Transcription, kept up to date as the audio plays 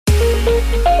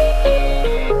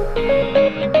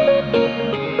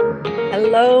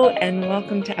Hello, and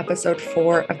welcome to episode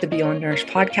 4 of the Beyond Nourish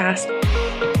podcast.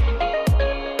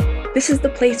 This is the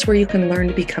place where you can learn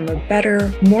to become a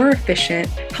better, more efficient,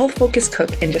 health-focused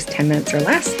cook in just 10 minutes or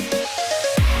less.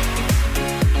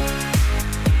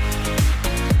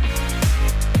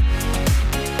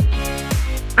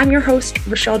 I'm your host,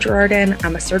 Rochelle Girardin.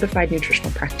 I'm a certified nutritional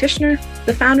practitioner,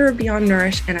 the founder of Beyond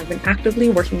Nourish, and I've been actively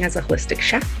working as a holistic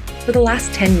chef for the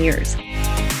last 10 years.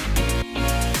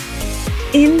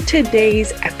 In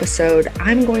today's episode,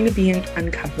 I'm going to be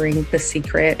uncovering the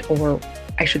secret, or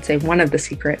I should say one of the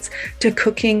secrets, to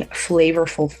cooking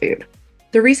flavorful food.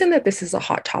 The reason that this is a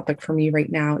hot topic for me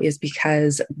right now is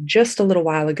because just a little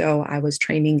while ago, I was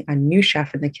training a new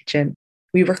chef in the kitchen.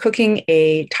 We were cooking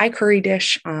a Thai curry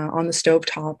dish on the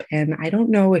stovetop, and I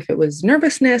don't know if it was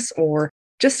nervousness or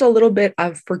just a little bit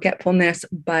of forgetfulness,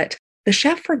 but the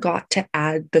chef forgot to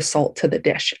add the salt to the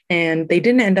dish, and they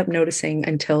didn't end up noticing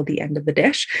until the end of the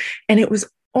dish. And it was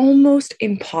almost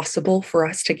impossible for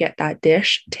us to get that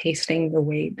dish tasting the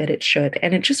way that it should.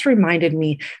 And it just reminded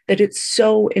me that it's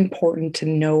so important to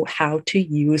know how to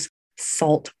use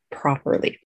salt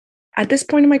properly. At this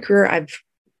point in my career, I've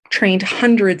trained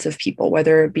hundreds of people,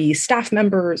 whether it be staff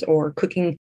members or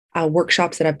cooking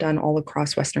workshops that I've done all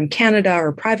across Western Canada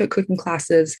or private cooking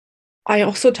classes. I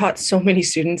also taught so many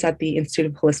students at the Institute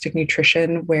of Holistic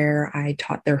Nutrition, where I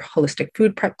taught their holistic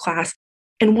food prep class.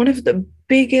 And one of the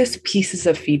biggest pieces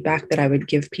of feedback that I would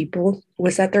give people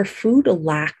was that their food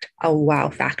lacked a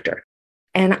wow factor.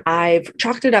 And I've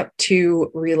chalked it up to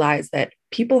realize that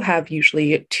people have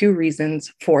usually two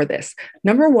reasons for this.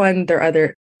 Number one, they're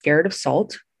either scared of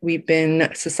salt. We've been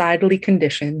societally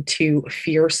conditioned to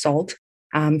fear salt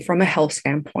from a health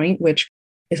standpoint, which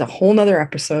is a whole nother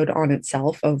episode on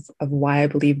itself of why I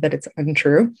believe that it's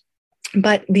untrue.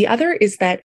 But the other is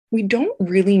that we don't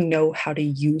really know how to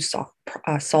use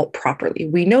salt properly.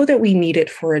 We know that we need it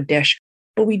for a dish,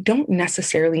 but we don't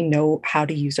necessarily know how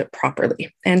to use it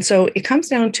properly. And so it comes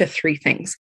down to three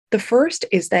things. The first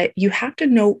is that you have to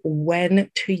know when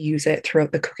to use it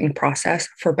throughout the cooking process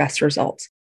for best results.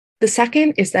 The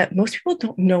second is that most people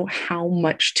don't know how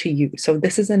much to use. So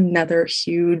this is another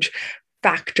huge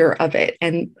factor of it.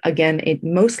 And again, it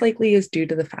most likely is due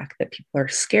to the fact that people are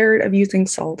scared of using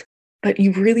salt, but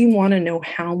you really want to know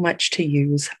how much to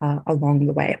use along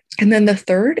the way. And then the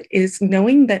third is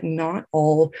knowing that not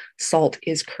all salt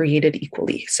is created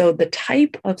equally. So the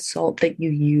type of salt that you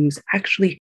use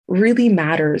actually really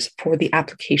matters for the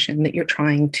application that you're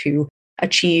trying to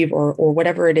achieve or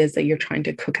whatever it is that you're trying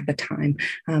to cook at the time.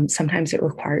 Sometimes it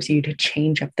requires you to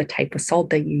change up the type of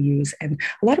salt that you use. And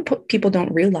a lot of people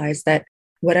don't realize that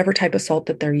whatever type of salt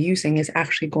that they're using is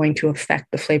actually going to affect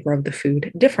the flavor of the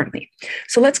food differently.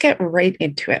 So let's get right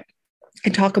into it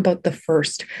and talk about the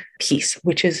first piece,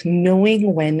 which is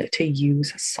knowing when to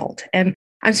use salt. And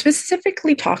I'm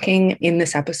specifically talking in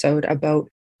this episode about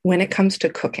when it comes to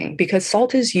cooking, because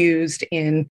salt is used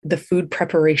in the food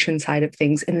preparation side of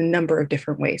things in a number of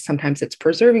different ways. Sometimes it's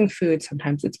preserving food,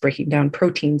 sometimes it's breaking down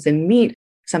proteins in meat,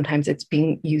 sometimes it's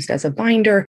being used as a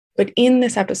binder. But in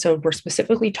this episode, we're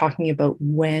specifically talking about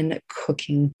when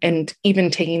cooking, and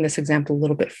even taking this example a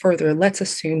little bit further, let's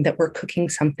assume that we're cooking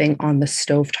something on the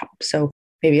stovetop. So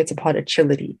maybe it's a pot of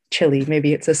chili,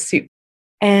 maybe it's a soup.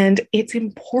 And it's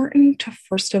important to,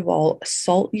 first of all,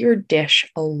 salt your dish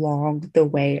along the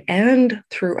way and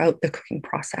throughout the cooking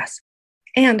process.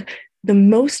 And the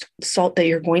most salt that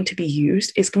you're going to be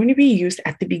used is going to be used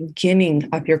at the beginning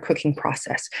of your cooking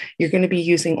process. You're going to be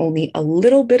using only a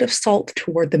little bit of salt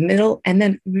toward the middle and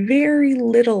then very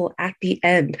little at the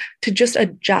end to just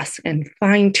adjust and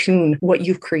fine tune what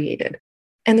you've created.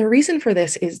 And the reason for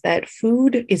this is that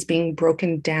food is being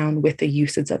broken down with the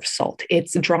usage of salt.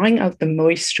 It's drawing out the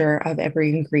moisture of every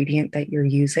ingredient that you're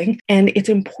using. And it's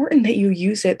important that you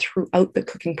use it throughout the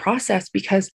cooking process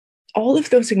because all of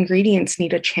those ingredients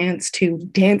need a chance to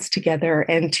dance together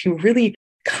and to really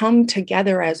come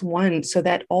together as one so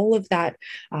that all of that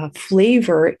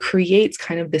flavor creates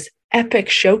kind of this epic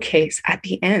showcase at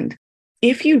the end.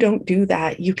 If you don't do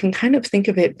that, you can kind of think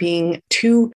of it being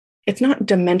it's not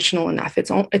dimensional enough.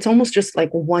 It's almost just like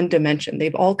one dimension.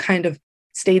 They've all kind of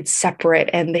stayed separate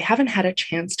and they haven't had a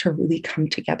chance to really come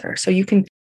together. So you can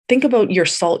think about your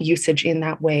salt usage in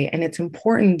that way. And it's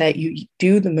important that you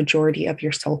do the majority of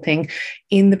your salting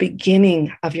in the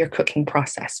beginning of your cooking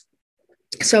process.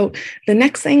 So the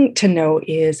next thing to know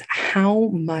is how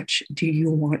much do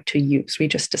you want to use? We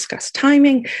just discussed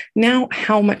timing. Now,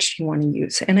 how much do you want to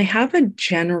use? And I have a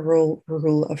general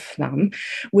rule of thumb,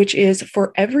 which is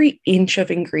for every inch of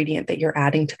ingredient that you're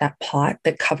adding to that pot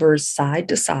that covers side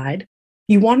to side,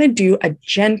 You want to do a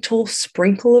gentle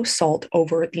sprinkle of salt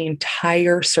over the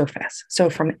entire surface. So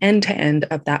from end to end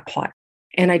of that pot.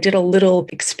 And I did a little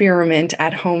experiment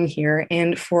at home here.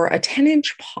 And for a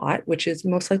 10-inch pot, which is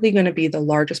most likely going to be the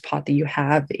largest pot that you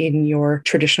have in your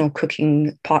traditional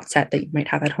cooking pot set that you might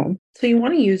have at home. So you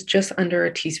want to use just under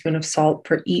a teaspoon of salt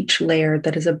for each layer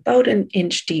that is about an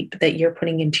inch deep that you're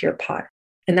putting into your pot.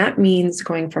 And that means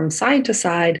going from side to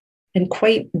side and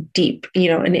quite deep.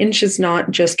 An inch is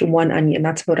not just one onion,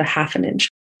 that's about a half an inch.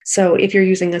 So if you're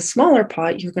using a smaller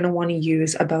pot, you're going to want to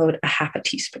use about a half a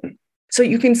teaspoon. So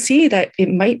you can see that it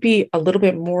might be a little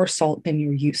bit more salt than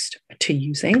you're used to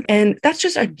using. And that's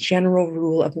just a general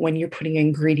rule of when you're putting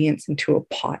ingredients into a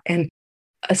pot. And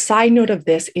a side note of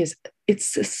this is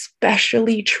it's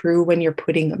especially true when you're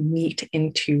putting meat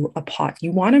into a pot.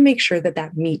 You want to make sure that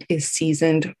that meat is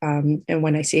seasoned. And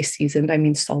when I say seasoned, I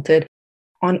mean salted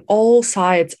on all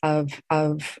sides of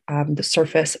the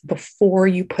surface before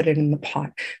you put it in the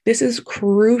pot. This is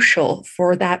crucial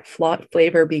for that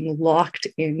flavor being locked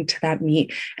into that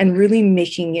meat and really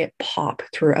making it pop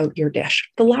throughout your dish.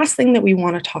 The last thing that we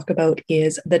want to talk about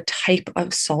is the type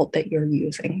of salt that you're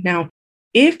using. Now,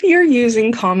 if you're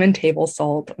using common table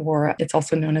salt, or it's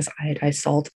also known as iodized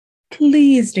salt,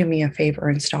 please do me a favor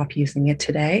and stop using it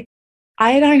today.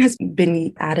 Iodine has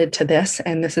been added to this,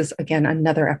 and this is, again,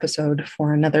 another episode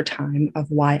for another time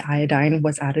of why iodine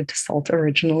was added to salt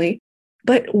originally.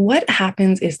 But what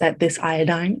happens is that this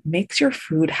iodine makes your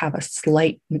food have a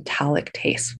slight metallic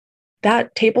taste.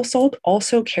 That table salt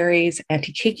also carries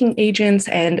anti-caking agents,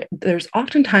 and there's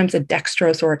oftentimes a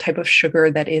dextrose or a type of sugar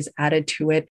that is added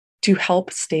to it to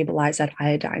help stabilize that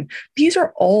iodine. These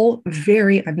are all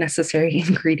very unnecessary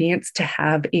ingredients to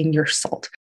have in your salt.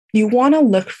 You want to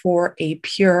look for a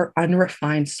pure,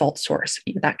 unrefined salt source.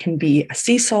 That can be a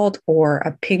sea salt or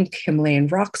a pink Himalayan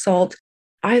rock salt.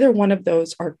 Either one of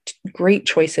those are great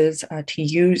choices to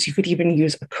use. You could even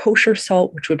use a kosher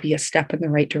salt, which would be a step in the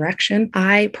right direction.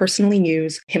 I personally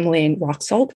use Himalayan rock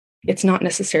salt. It's not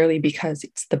necessarily because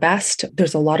it's the best.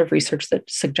 There's a lot of research that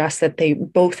suggests that they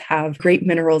both have great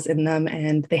minerals in them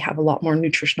and they have a lot more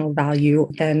nutritional value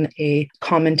than a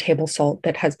common table salt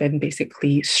that has been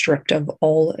basically stripped of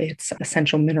all its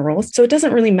essential minerals. So it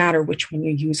doesn't really matter which one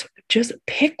you use. Just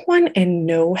pick one and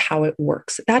know how it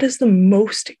works. That is the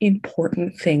most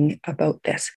important thing about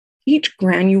this. Each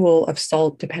granule of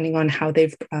salt, depending on how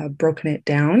they've broken it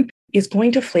down, is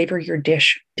going to flavor your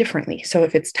dish differently. So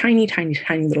if it's tiny, tiny,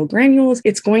 tiny little granules,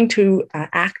 it's going to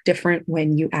act different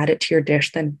when you add it to your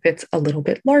dish than if it's a little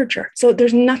bit larger. So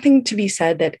there's nothing to be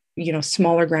said that,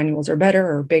 smaller granules are better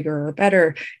or bigger or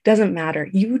better. Doesn't matter.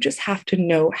 You just have to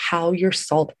know how your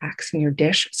salt acts in your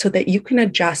dish so that you can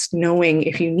adjust, knowing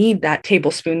if you need that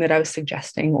tablespoon that I was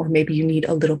suggesting, or maybe you need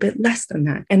a little bit less than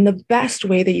that. And the best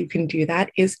way that you can do that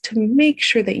is to make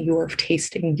sure that you are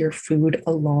tasting your food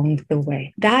along the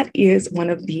way. That is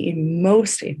one of the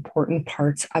most important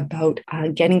parts about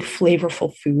getting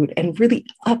flavorful food and really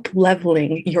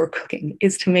up-leveling your cooking,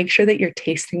 is to make sure that you're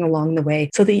tasting along the way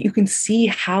so that you can see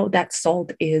how that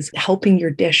salt is helping your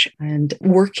dish and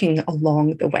working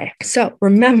along the way. So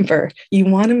remember, you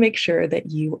want to make sure that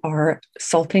you are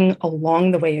salting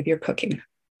along the way of your cooking.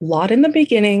 A lot in the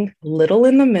beginning, little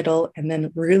in the middle, and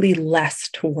then really less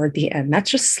toward the end.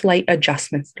 That's just slight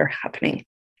adjustments that are happening.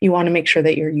 You want to make sure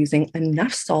that you're using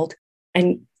enough salt.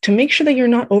 And to make sure that you're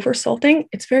not over-salting,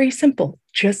 it's very simple.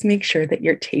 Just make sure that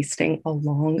you're tasting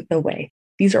along the way.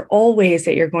 These are all ways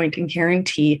that you're going to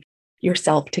guarantee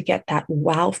yourself to get that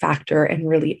wow factor and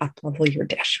really up-level your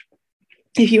dish.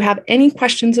 If you have any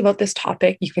questions about this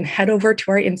topic, you can head over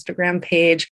to our Instagram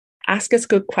page, ask us a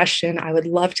good question. I would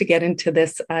love to get into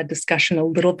this discussion a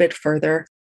little bit further.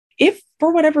 If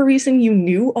for whatever reason you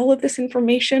knew all of this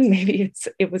information, maybe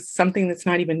it was something that's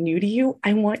not even new to you,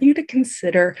 I want you to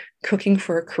consider cooking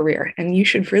for a career. And you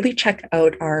should really check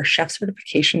out our chef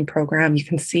certification program. You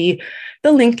can see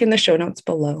the link in the show notes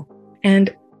below.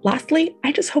 And lastly,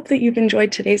 I just hope that you've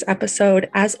enjoyed today's episode.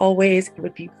 As always, it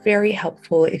would be very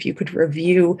helpful if you could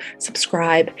review,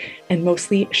 subscribe, and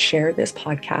mostly share this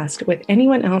podcast with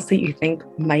anyone else that you think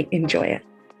might enjoy it.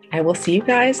 I will see you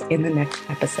guys in the next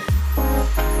episode.